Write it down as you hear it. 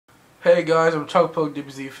Hey guys, I'm Chugpug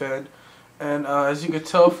DBZ fan, and as you can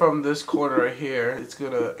tell from this corner right here, it's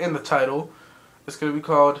gonna in the title. It's gonna be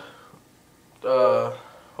called. Well,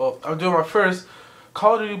 I'm doing my first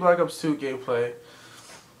Call of Duty Black Ops 2 gameplay,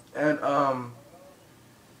 and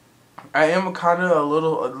I am kind of a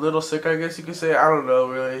little sick, I guess you could say. I don't know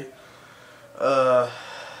really. I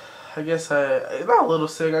guess not a little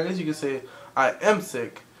sick. I guess you could say I am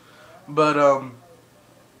sick, but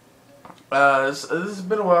this has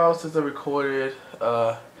been a while since I recorded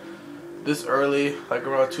this early, like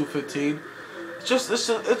around 2:15.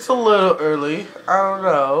 It's a little early. I don't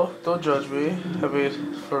know. Don't judge me. I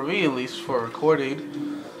mean, for me at least, for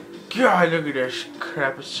recording. God, look at this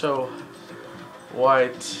crap. It's so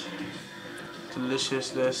white,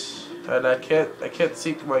 deliciousness, and I can't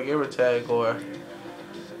seek my gamer tag or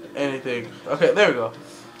anything. Okay, there we go.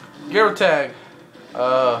 Gamer tag,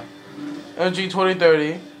 MG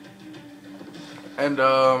 2030. And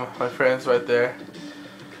my friends right there.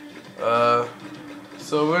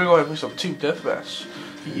 So we're gonna go ahead and play some team deathmatch.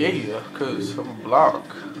 Yeah, cause I'm a blog.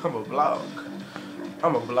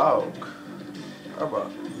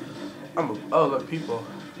 Oh look, people.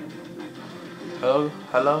 Hello.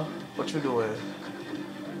 What you doing?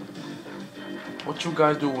 What you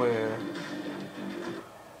guys doing?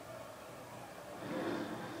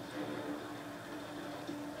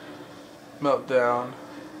 Meltdown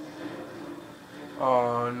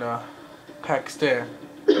on Pakistan.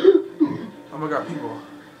 Oh my god, people.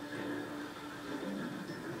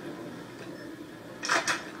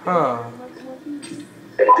 Huh.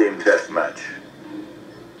 Team test match.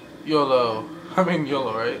 YOLO. I mean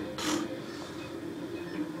YOLO, right?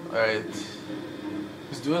 Alright.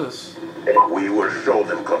 Let's do this. We will show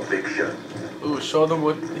them conviction. Ooh, show them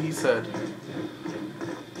what he said.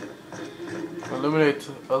 Eliminate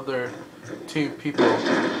other team people.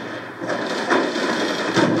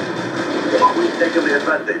 We've taken the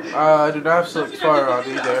advantage. I do not have select fire on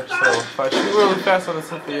either, so if I shoot really fast on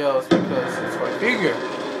something else because it's my finger.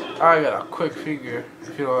 I got a quick finger,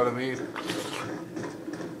 if you know what I mean.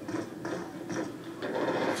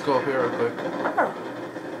 Let's go up here real quick.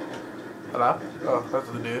 Hello? Oh, that's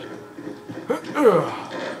the dude.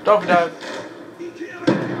 Don't dive.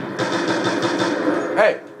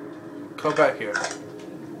 Hey! Come back here.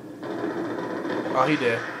 Oh, he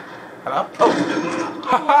did. Hello? Oh!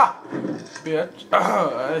 Haha! Bitch. I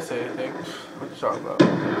didn't say anything. What you talking about?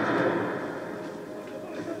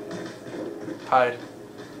 Hide.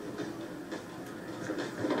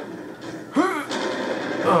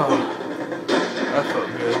 Oh, that felt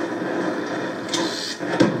good.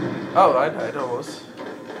 Oh, I died almost.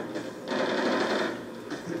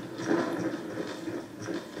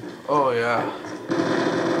 Oh yeah.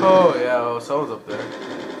 Oh, someone's up there.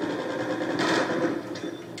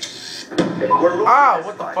 Ah,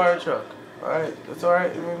 what the fire truck? Alright, it's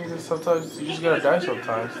alright. I mean, sometimes you just gotta die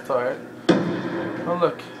sometimes. It's alright. Oh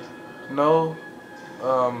look. No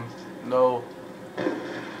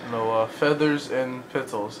feathers and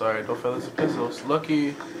pistols. Alright, no feathers and pistols.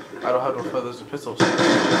 Lucky I don't have no feathers and pistols. Dang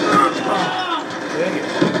it.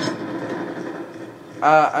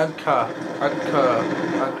 Anka.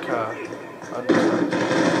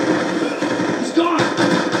 He's gone!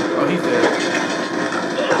 Oh, he's dead.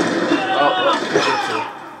 Oh,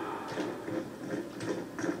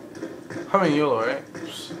 I'm in YOLO, right?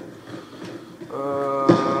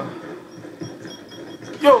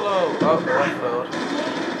 YOLO! Oh, that failed.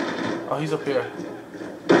 Oh, he's up here.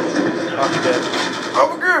 Oh, he dead. Oh,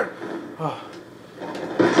 my god! Oh.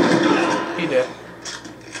 He dead.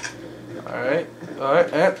 Alright,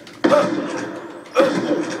 and...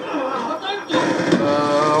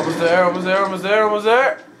 almost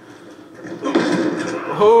there!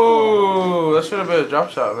 Ooh, that should have been a drop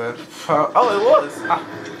shot, man. Oh, it was!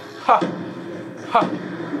 Ha!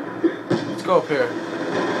 Let's go up here.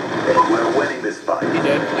 We're winning this fight. He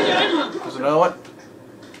dead. There's another one.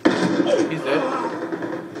 He's dead.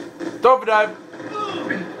 Don't dive.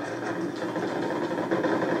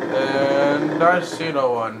 And I see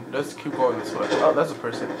no one. Let's keep going this way. Oh, that's a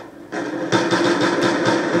person.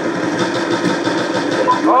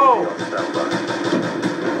 Oh!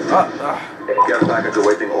 Care package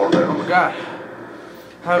awaiting order. Oh my god.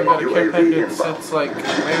 I haven't got a care package since like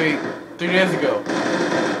maybe 3 days ago.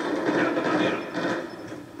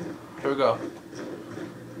 Here we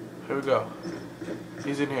go.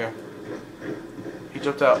 He's in here. He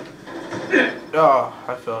jumped out. Oh,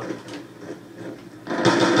 I fell.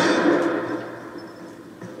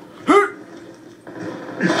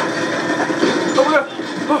 Oh my god!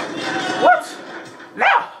 Oh. What?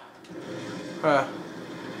 No!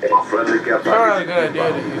 Friendly care It's not a package. good idea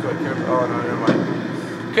to use my camera. Oh no, never mind.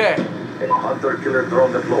 Okay. Hunter-killer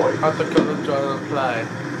drone deployed. Hunter killer drone applied.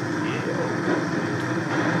 Yeah.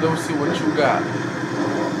 Let me see what you got.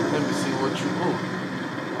 Let me see what you. Ooh.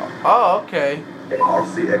 Oh, okay.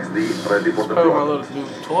 RCXD ready for It's probably my deployment. little new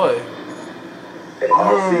toy.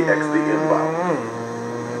 RCXD inbound.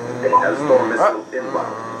 Hellstorm missile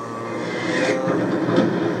inbound.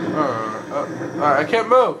 Alright, I can't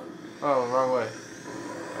move. Oh, wrong way.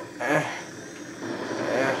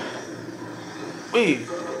 Wee.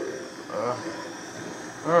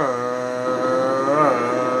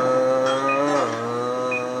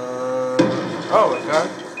 Oh my god.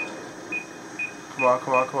 Come on,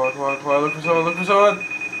 come on, come on, come on, come on. Look for someone, look for someone.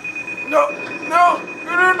 No, no,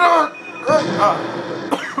 no, no, no.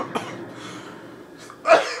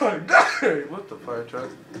 What the fire truck?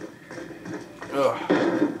 Ugh.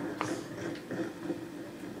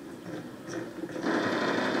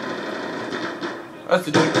 That's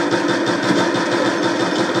the dude.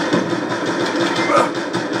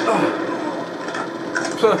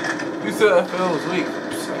 You said I felt was weak. I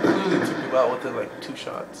clearly took you out within like 2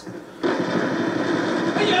 shots.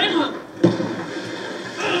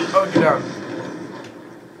 Oh, get down.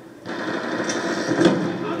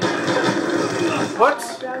 What?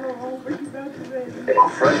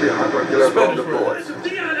 Friendly hunter-killer drone deployed.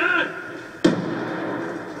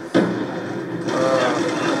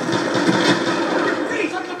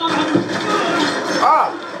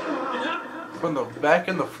 From the back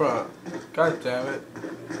and the front. God damn it.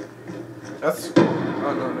 That's cool.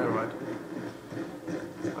 Oh no, never mind.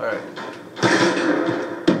 Alright.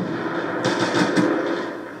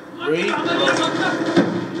 Reload.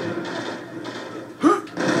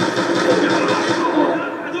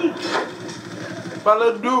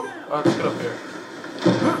 Baladu. Oh, let's get up here.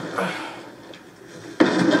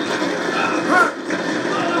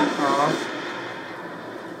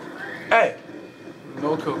 Hey! No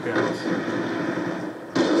kill cams.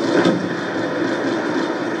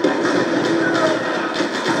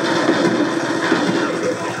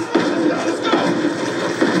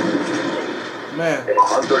 Man,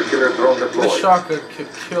 Hunter-killer drone deployed. this shotgun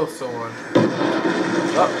could kill someone.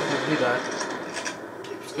 Oh, he died.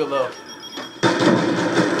 Let's go low.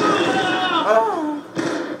 Oh.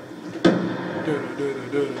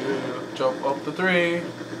 Jump up the 3.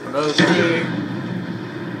 Another 3.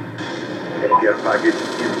 Care package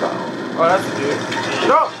inbound. Oh, that's the dude.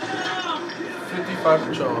 No! 55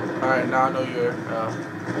 control. Alright, now I know you're,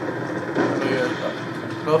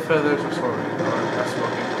 no feathers or smoking. Alright, not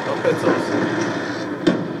smoking. No pencils.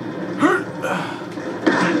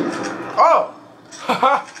 Oh!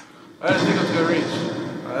 Haha! I didn't think I was gonna reach.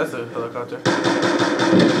 Oh, that's a helicopter.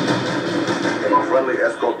 Friendly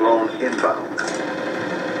escort drone inbound.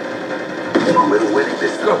 We're winning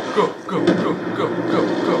this Go, time. go, go, go, go, go,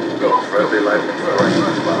 go, go. Friendly lightning strike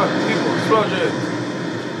inbound. People, explosions.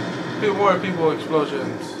 More people,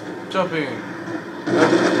 explosions. Jumping.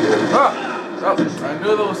 Ah! Oh, I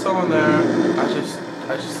knew there was someone there. I just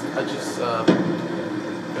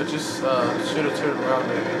should have turned around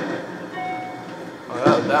maybe.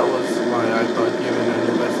 Oh, that was my iPod giving a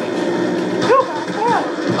new message.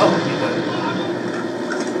 Oh, he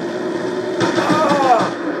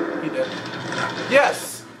did. He did.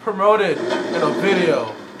 Yes! Promoted in a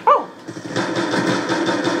video. Oh!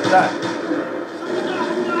 That.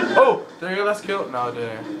 Oh! Did I get last kill? No, I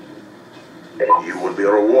didn't. You will be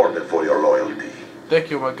rewarded for your loyalty. Thank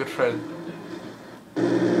you, my good friend.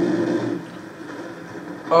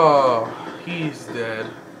 Oh, he's dead.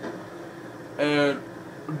 And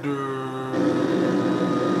oh,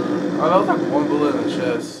 that was like 1 bullet in the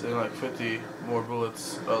chest and like 50 more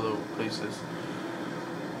bullets other places.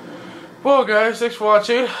 Well, guys, thanks for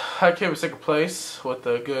watching. I came in 2nd place with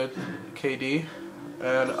a good KD,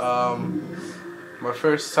 and my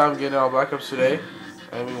first time getting on Black Ops today,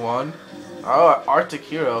 and we won. Oh, Arctic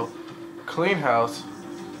Hero, clean house.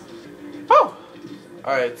 Oh,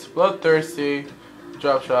 all right, bloodthirsty,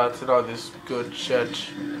 drop shots, and all this good shit.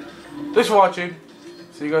 Thanks for watching.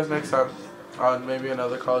 See you guys next time on maybe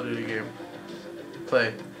another Call of Duty game.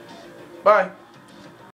 Play. Bye.